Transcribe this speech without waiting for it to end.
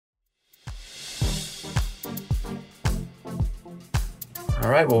All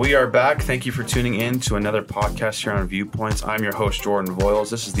right, well, we are back. Thank you for tuning in to another podcast here on Viewpoints. I'm your host, Jordan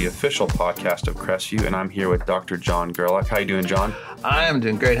Voiles. This is the official podcast of Crestview, and I'm here with Dr. John Gerlach. How you doing, John? I am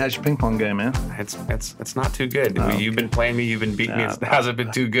doing great. How's your ping pong game, man? It's not too good. You've been playing me. You've been beating me. It hasn't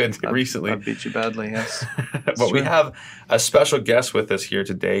been too good recently. I beat you badly, yes. But we have a special guest with us here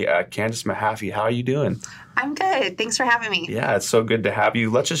today, Candace Mahaffey. How are you doing? I'm good. Thanks for having me. Yeah, it's so good to have you.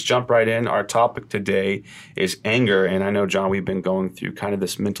 Let's just jump right in. Our topic today is anger. And I know, John, we've been going through kind of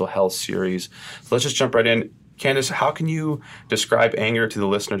this mental health series. So let's just jump right in. Candace, how can you describe anger to the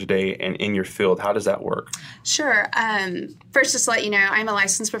listener today and in your field? How does that work? Sure. First, just to let you know, I'm a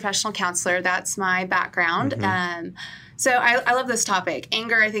licensed professional counselor. That's my background. Mm-hmm. So I love this topic.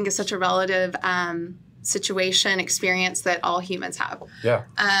 Anger, I think, is such a relative situation, experience that all humans have. Yeah.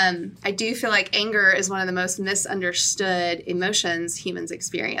 I do feel like anger is one of the most misunderstood emotions humans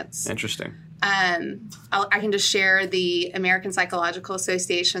experience. Interesting. I can just share the American Psychological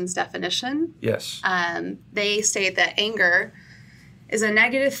Association's definition. Yes. They state that anger is a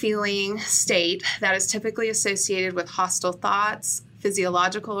negative feeling state that is typically associated with hostile thoughts,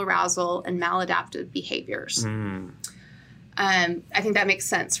 physiological arousal, and maladaptive behaviors. I think that makes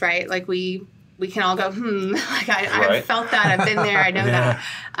sense, right? Like we can all go, like I've felt that, I've been there, I know that.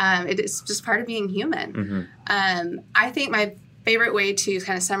 It's just part of being human. Mm-hmm. I think my favorite way to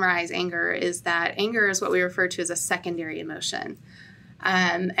kind of summarize anger is that anger is what we refer to as a secondary emotion.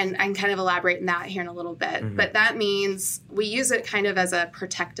 And I can kind of elaborate on that here in a little bit. Mm-hmm. But that means we use it kind of as a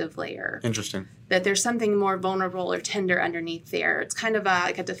protective layer. Interesting. That there's something more vulnerable or tender underneath there. It's kind of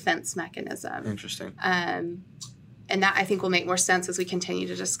like a defense mechanism. Interesting. And that, I think, will make more sense as we continue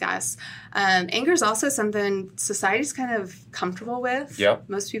to discuss. Anger is also something society's kind of comfortable with. Yep.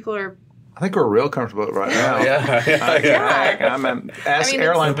 Most people are. I think we're real comfortable with it right now. Ask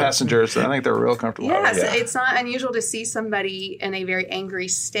airline passengers. I think they're real comfortable. Yes, it's not unusual to see somebody in a very angry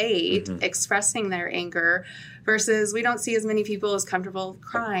state expressing their anger versus we don't see as many people as comfortable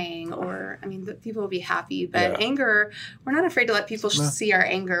crying or, people will be happy. But anger, we're not afraid to let people see our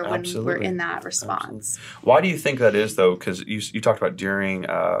anger when we're in that response. Absolutely. Why do you think that is, though? Because you talked about during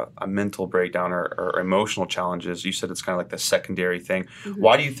a mental breakdown or emotional challenges, you said it's kind of like the secondary thing. Mm-hmm.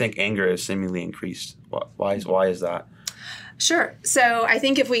 Why do you think anger is seemingly increased? Why is that? Sure. So I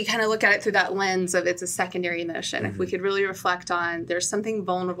think if we kind of look at it through that lens of it's a secondary emotion, if we could really reflect on there's something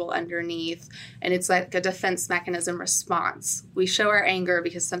vulnerable underneath and it's like a defense mechanism response. We show our anger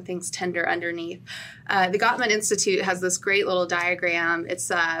because something's tender underneath. The Gottman Institute has this great little diagram. It's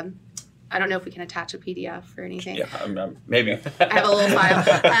I don't know if we can attach a PDF or anything. Yeah, maybe. I have a little file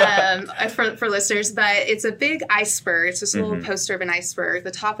for listeners, but it's a big iceberg. It's just a little poster of an iceberg.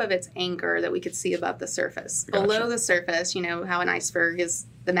 The top of it's anger that we could see above the surface. Gotcha. Below the surface, you know how an iceberg is,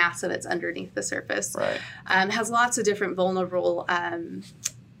 the mass of it's underneath the surface. Right. Has lots of different vulnerable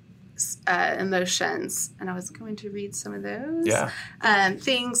emotions. And I was going to read some of those. Yeah.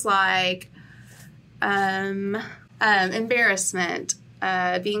 Things like embarrassment,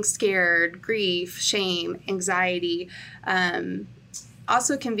 being scared, grief, shame, anxiety.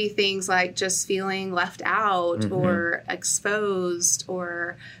 Also can be things like just feeling left out or exposed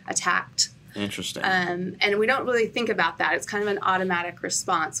or attacked. Interesting. And we don't really think about that. It's kind of an automatic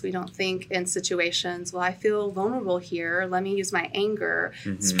response. We don't think in situations, well, I feel vulnerable here. Let me use my anger.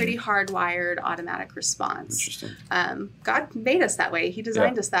 It's a pretty hardwired automatic response. Interesting. God made us that way. He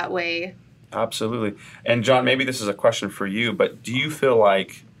designed us that way. Absolutely. And John, maybe this is a question for you, but do you feel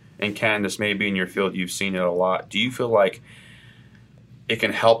like, and Candace, maybe in your field you've seen it a lot, do you feel like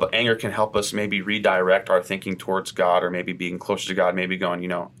anger can help us maybe redirect our thinking towards God or maybe being closer to God, maybe going,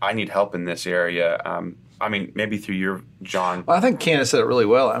 I need help in this area. Maybe through your, John. Well, I think Candace said it really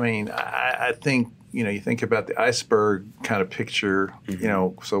well. I think, you think about the iceberg kind of picture,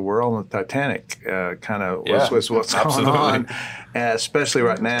 so we're all on the Titanic kind of what's going on, especially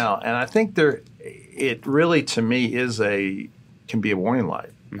right now. And I think it really, to me, can be a warning light.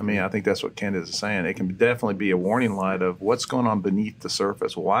 I think that's what Candace is saying. It can definitely be a warning light of what's going on beneath the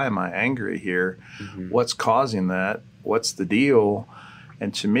surface. Why am I angry here? What's causing that? What's the deal?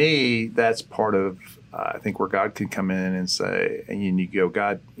 And to me, that's part of, I think, where God can come in and say, and you go,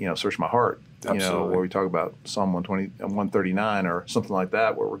 God, search my heart. Absolutely. Where we talk about Psalm 139 or something like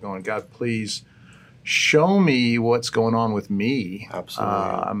that, where we're going, God, please show me what's going on with me.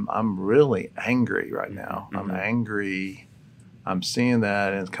 Absolutely. I'm really angry right now. I'm angry. I'm seeing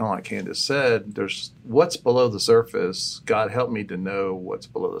that, and it's kind of like Candace said, there's what's below the surface. God, help me to know what's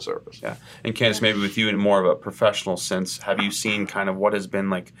below the surface. Yeah. And Candace, maybe with you in more of a professional sense, have you seen kind of what has been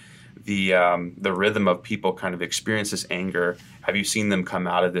like the rhythm of people kind of experience this anger? Have you seen them come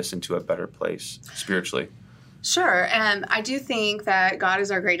out of this into a better place spiritually? Sure. I do think that God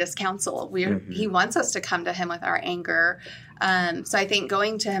is our greatest counsel. He wants us to come to him with our anger. So I think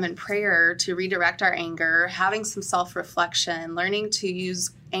going to him in prayer to redirect our anger, having some self-reflection, learning to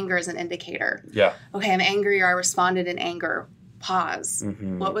use anger as an indicator. Yeah. Okay, I'm angry, or I responded in anger. Pause.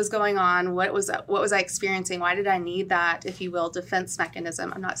 What was going on? What was I experiencing? Why did I need that, if you will, defense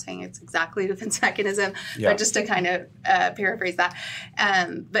mechanism? I'm not saying it's exactly a defense mechanism, but just to kind of paraphrase that.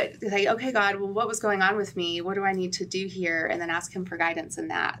 But say, okay, God, well, what was going on with me? What do I need to do here? And then ask him for guidance in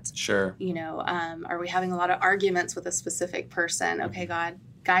that. Sure. Are we having a lot of arguments with a specific person? Okay, God,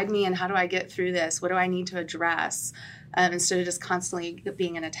 guide me, and how do I get through this? What do I need to address? Instead of just constantly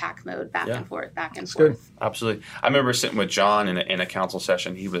being in attack mode, back and forth. Good. Absolutely. I remember sitting with John in a counsel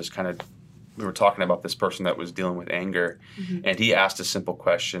session. We were talking about this person that was dealing with anger, and he asked a simple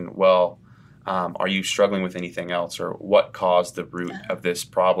question. Well, are you struggling with anything else, or what caused the root of this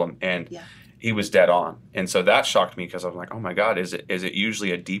problem? And he was dead on. And so that shocked me, because I was like, oh my God, is it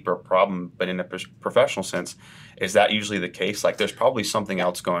usually a deeper problem? But in a professional sense, is that usually the case? Like, there's probably something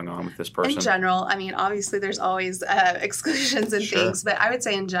else going on with this person. In general, I mean, obviously there's always exclusions and things, but I would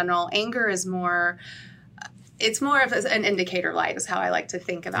say in general, anger is more, it's more of an indicator light is how I like to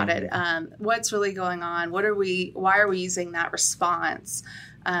think about it. What's really going on? Why are we using that response?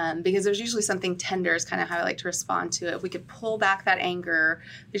 Because there's usually something tender is kind of how I like to respond to it. If we could pull back that anger,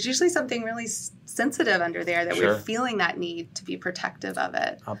 there's usually something really sensitive under there that we're feeling that need to be protective of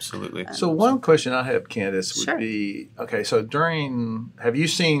it. Absolutely. So one question I have, Candace, would be, okay, so have you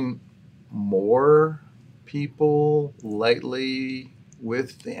seen more people lately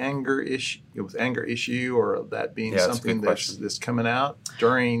with the anger issue, or that being something that's coming out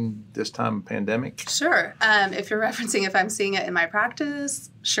during this time of pandemic? Sure. If you're referencing if I'm seeing it in my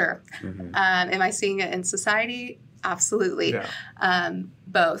practice, sure. Am I seeing it in society? Absolutely. Yeah.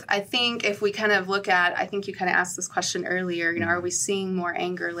 Both. I think if we kind of look at, I think you kind of asked this question earlier, are we seeing more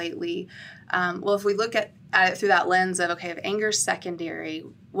anger lately? Well, if we look at it through that lens of, okay, if anger's secondary,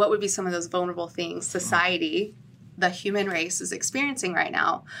 what would be some of those vulnerable things society, the human race, is experiencing right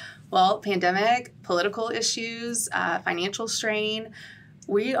now? Well, pandemic, political issues, financial strain.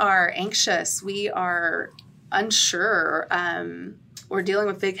 We are anxious. We are unsure. We're dealing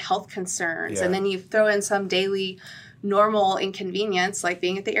with big health concerns. And then you throw in some daily normal inconvenience, like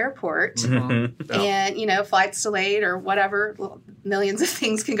being at the airport and, flights delayed or whatever. Millions of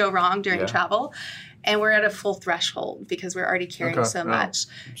things can go wrong during travel. And we're at a full threshold because we're already carrying so much.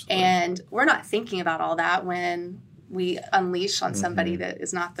 Absolutely. And we're not thinking about all that when we unleash on somebody that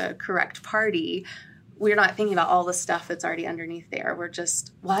is not the correct party. We're not thinking about all the stuff that's already underneath there. We're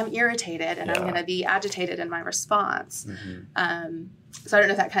just, I'm irritated and I'm going to be agitated in my response. So I don't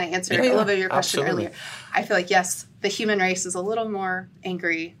know if that kind of answered a little bit of your question earlier. I feel like, yes, the human race is a little more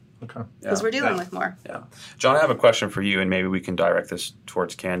angry because we're dealing with more. Yeah. John, I have a question for you, and maybe we can direct this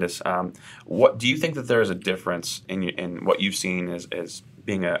towards Candace. What do you think that there is a difference in what you've seen as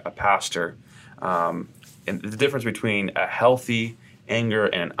being a pastor, and the difference between a healthy anger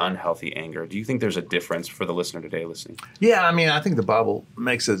and an unhealthy anger? Do you think there's a difference for the listener today listening? Yeah, I mean, I think the Bible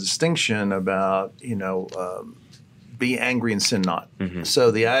makes a distinction about, be angry and sin not. So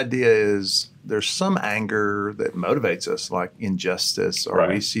the idea is there's some anger that motivates us, like injustice, or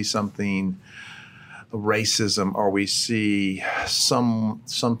we see something, racism, or we see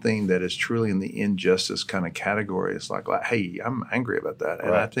something that is truly in the injustice kind of category. It's like, hey, I'm angry about that.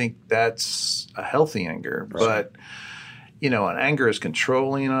 And I think that's a healthy anger. But, when anger is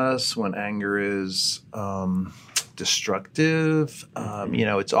controlling us, when anger is destructive,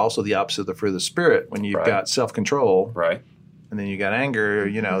 it's also the opposite of the fruit of the Spirit. When you've got self-control, and then you got anger,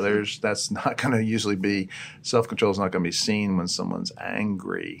 that's not going to usually be, self-control is not going to be seen when someone's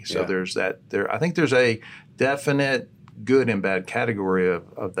angry. So there's that. I think there's a definite good and bad category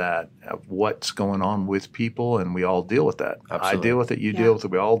of that, of what's going on with people, and we all deal with that. Absolutely. I deal with it, you deal with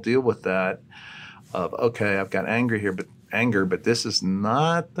it, we all deal with that of, okay, I've got anger, but this is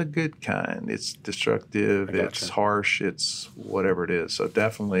not the good kind. It's destructive, it's harsh, it's whatever it is. So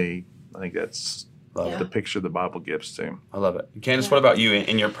definitely, I think that's the picture the Bible gives too. I love it. Candace, what about you?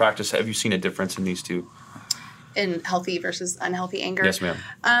 In your practice, have you seen a difference in these two? In healthy versus unhealthy anger? Yes, ma'am.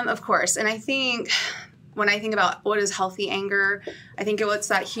 Of course. And I think when I think about what is healthy anger, I think it's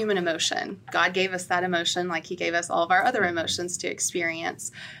that human emotion. God gave us that emotion like he gave us all of our other emotions to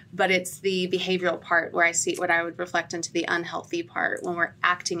experience. But it's the behavioral part where I see what I would reflect into the unhealthy part when we're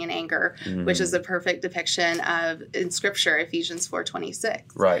acting in anger, which is the perfect depiction of, in Scripture, Ephesians 4:26.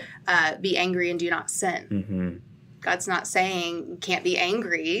 Right. Be angry and do not sin. God's not saying you can't be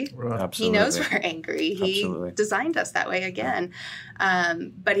angry. Right. Absolutely. He knows we're angry. He Absolutely. designed us that way again.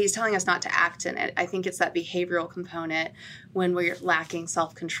 But he's telling us not to act in it. I think it's that behavioral component. When we're lacking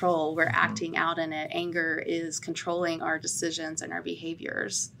self-control, we're acting out in it. Anger is controlling our decisions and our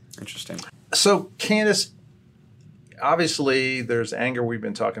behaviors. Interesting. So, Candace, obviously there's anger we've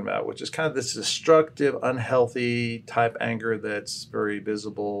been talking about, which is kind of this destructive, unhealthy type anger that's very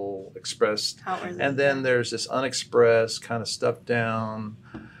visible, expressed. Outwardly, And then there's this unexpressed, kind of stuffed down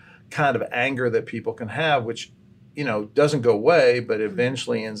kind of anger that people can have, which, doesn't go away, but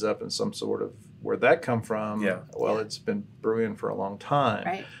eventually ends up in some sort of, where that come from? Yeah. Well, it's been brewing for a long time.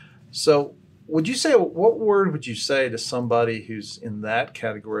 Right. So what word would you say to somebody who's in that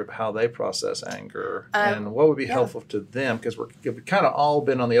category of how they process anger, and what would be helpful to them? Because we've kind of all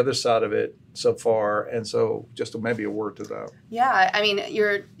been on the other side of it so far, and so just maybe a word to that. Yeah, I mean,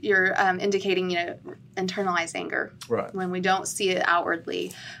 you're indicating, internalized anger, Right? When we don't see it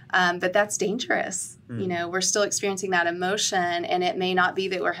outwardly, but that's dangerous. We're still experiencing that emotion, and it may not be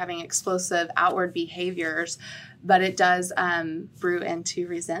that we're having explosive outward behaviors, but it does brew into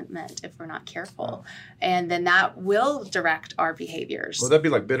resentment if we're not careful. And then that will direct our behaviors. Would that be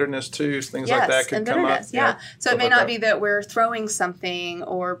like bitterness too? Things Yes, like that could and come up? bitterness, yeah. So it may like not that. be that we're throwing something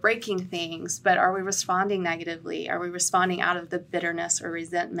or breaking things, but are we responding negatively? Are we responding out of the bitterness or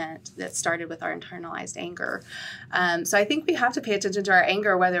resentment that started with our internalized anger? So I think we have to pay attention to our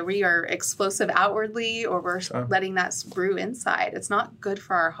anger, whether we are explosive outwardly or we're letting that brew inside. It's not good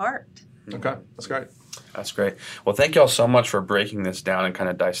for our heart. Okay, that's great. That's great. Well, thank you all so much for breaking this down and kind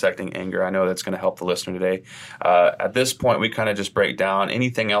of dissecting anger. I know that's going to help the listener today. At this point, we kind of just break down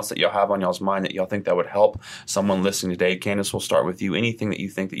anything else that y'all have on y'all's mind that y'all think that would help someone listening today. Candace, we'll start with you. Anything that you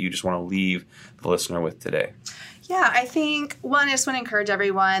think that you just want to leave the listener with today? Yeah, I think, one, I just want to encourage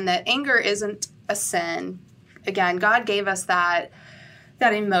everyone that anger isn't a sin. Again, God gave us that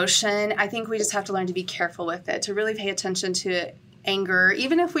emotion. I think we just have to learn to be careful with it, to really pay attention to anger.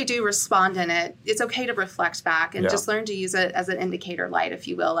 Even if we do respond in it, it's okay to reflect back and just learn to use it as an indicator light, if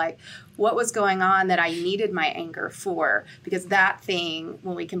you will. Like, what was going on that I needed my anger for? Because that thing,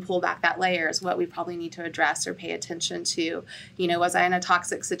 when we can pull back that layer, is what we probably need to address or pay attention to. Was I in a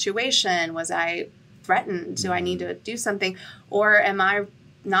toxic situation? Was I threatened? Do I need to do something? Or am I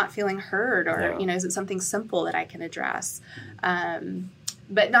not feeling heard? Or, is it something simple that I can address?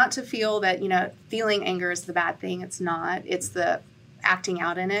 But not to feel that, feeling anger is the bad thing. It's not. It's the acting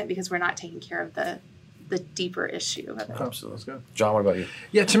out in it because we're not taking care of the deeper issue of it. Absolutely. That's good. John, what about you?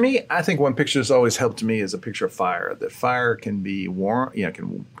 Yeah, to me, I think one picture that's always helped me is a picture of fire. That fire can be warm,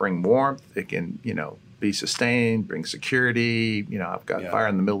 can bring warmth. It can, be sustained, bring security. I've got fire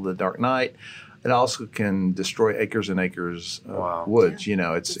in the middle of the dark night. It also can destroy acres and acres of woods.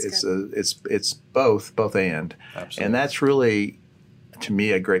 Yeah. It's both and. Absolutely. And that's really, to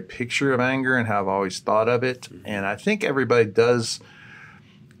me, a great picture of anger and how I've always thought of it. Mm-hmm. And I think everybody does.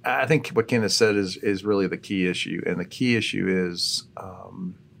 I think what Kenneth said is really the key issue. And the key issue is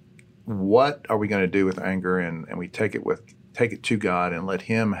what are we going to do with anger? And we take it to God and let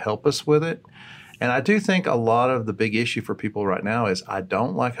Him help us with it. And I do think a lot of the big issue for people right now is I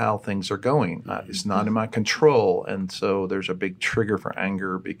don't like how things are going. It's not in my control. And so there's a big trigger for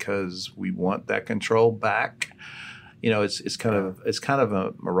anger because we want that control back. It's kind of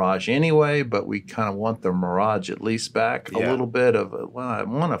a mirage anyway, but we kind of want the mirage at least back a little bit of, I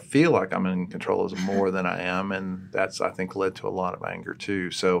want to feel like I'm in control of more than I am. And that's, I think, led to a lot of anger too.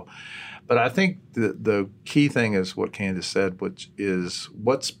 So, but I think the key thing is what Candace said, which is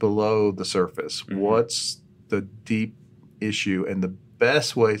what's below the surface. Mm-hmm. What's the deep issue? And the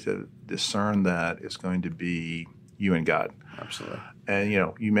best way to discern that is going to be you and God. Absolutely. And,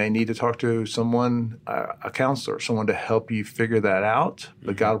 you may need to talk to someone, a counselor, someone to help you figure that out.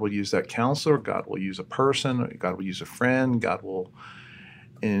 But God will use that counselor. God will use a person. God will use a friend. God will,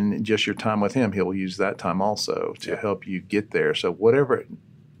 in just your time with Him, He'll use that time also to help you get there. So whatever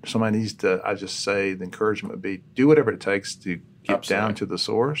somebody needs to, I just say the encouragement would be do whatever it takes to get down to the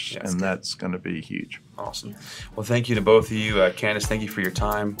source, and that's going to be huge. Awesome. Well, thank you to both of you. Candace, thank you for your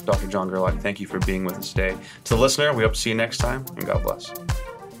time. Dr. John Gerlach, thank you for being with us today. To the listener, we hope to see you next time, and God bless.